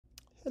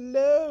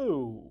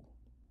Hello,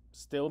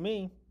 still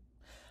me.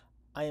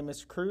 I am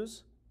Mr.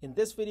 Cruz. In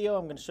this video,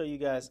 I'm going to show you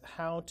guys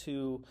how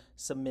to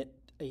submit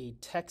a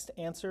text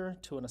answer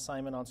to an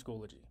assignment on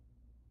Schoology.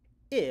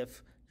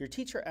 If your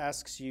teacher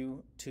asks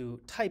you to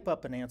type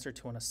up an answer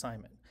to an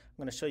assignment, I'm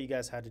going to show you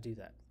guys how to do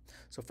that.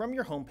 So from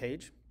your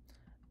homepage,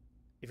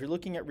 if you're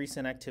looking at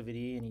recent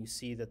activity and you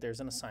see that there's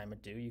an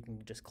assignment due, you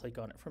can just click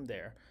on it from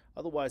there.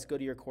 Otherwise, go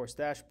to your course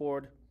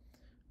dashboard,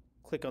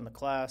 click on the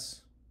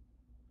class,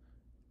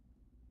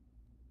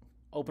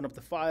 open up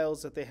the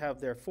files that they have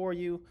there for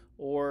you,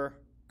 or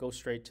go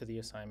straight to the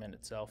assignment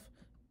itself.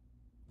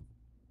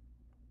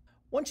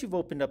 Once you've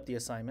opened up the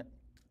assignment,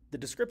 the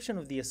description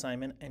of the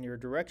assignment and your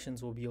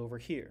directions will be over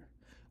here.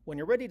 When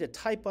you're ready to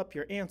type up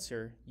your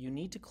answer, you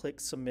need to click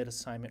Submit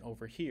Assignment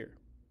over here.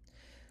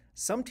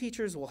 Some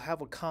teachers will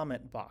have a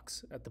comment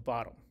box at the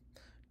bottom.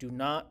 Do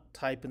not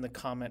type in the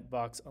comment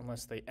box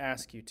unless they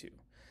ask you to.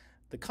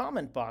 The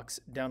comment box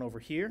down over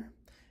here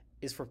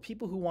is for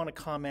people who want to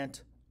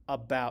comment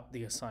about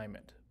the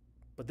assignment,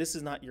 but this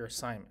is not your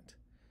assignment.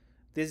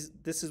 This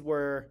is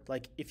where,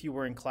 like, if you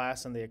were in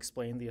class and they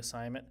explained the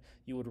assignment,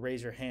 you would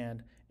raise your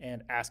hand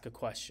and ask a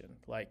question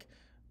like,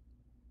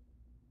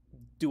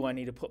 do I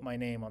need to put my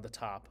name on the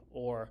top?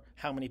 Or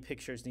how many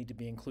pictures need to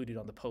be included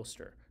on the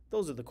poster?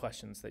 Those are the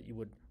questions that you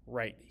would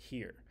write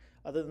here.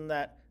 Other than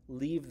that,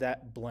 leave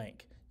that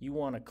blank. You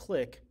want to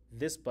click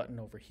this button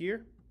over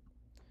here.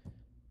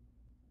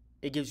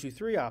 It gives you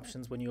three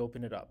options when you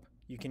open it up.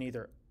 You can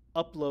either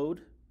upload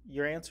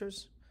your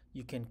answers,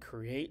 you can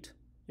create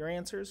your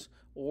answers,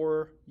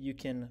 or you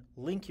can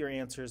link your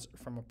answers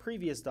from a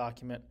previous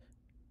document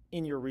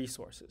in your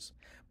resources.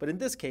 But in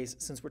this case,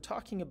 since we're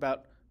talking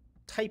about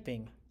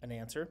typing an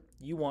answer,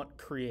 you want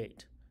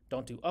create.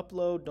 Don't do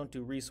upload, don't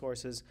do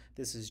resources.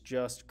 This is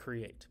just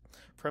create.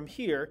 From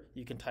here,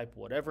 you can type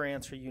whatever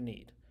answer you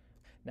need.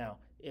 Now,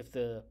 if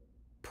the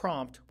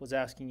prompt was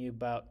asking you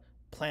about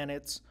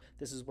planets,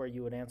 this is where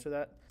you would answer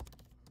that.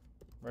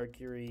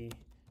 Mercury,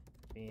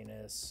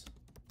 Venus,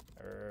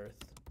 Earth,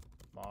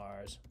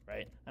 Mars,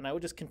 right? And I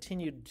would just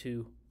continue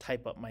to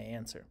type up my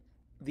answer.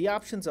 The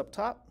options up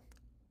top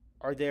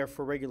are there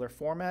for regular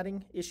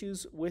formatting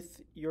issues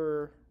with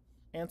your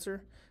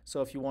answer.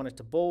 So if you want it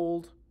to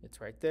bold, it's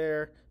right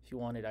there. If you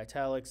wanted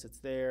italics, it's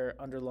there,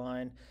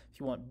 underline. If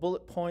you want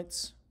bullet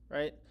points,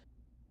 right?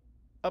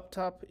 Up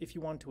top, if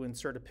you want to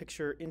insert a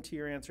picture into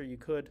your answer, you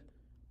could.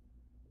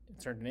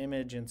 Insert an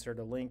image, insert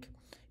a link.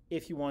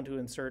 If you want to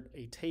insert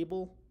a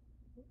table,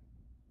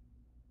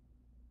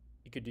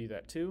 you could do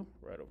that too,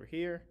 right over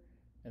here,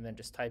 and then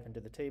just type into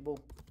the table,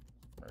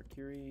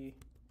 Mercury,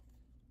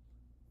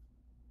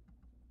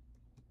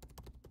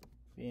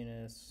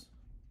 Venus,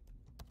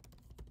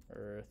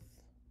 Earth,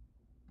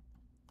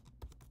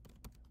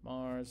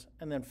 Mars,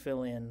 and then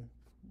fill in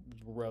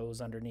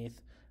rows underneath,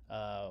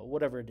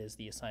 whatever it is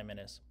the assignment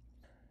is.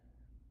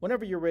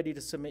 Whenever you're ready to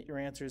submit your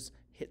answers,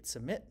 hit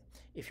submit.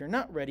 If you're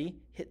not ready,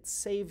 hit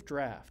save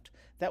draft.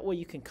 That way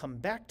you can come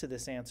back to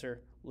this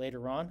answer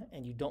later on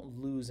and you don't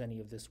lose any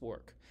of this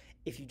work.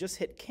 If you just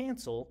hit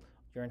cancel,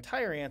 your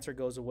entire answer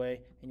goes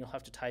away and you'll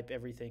have to type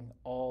everything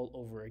all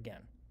over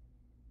again.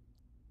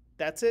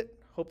 That's it.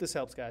 Hope this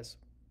helps, guys.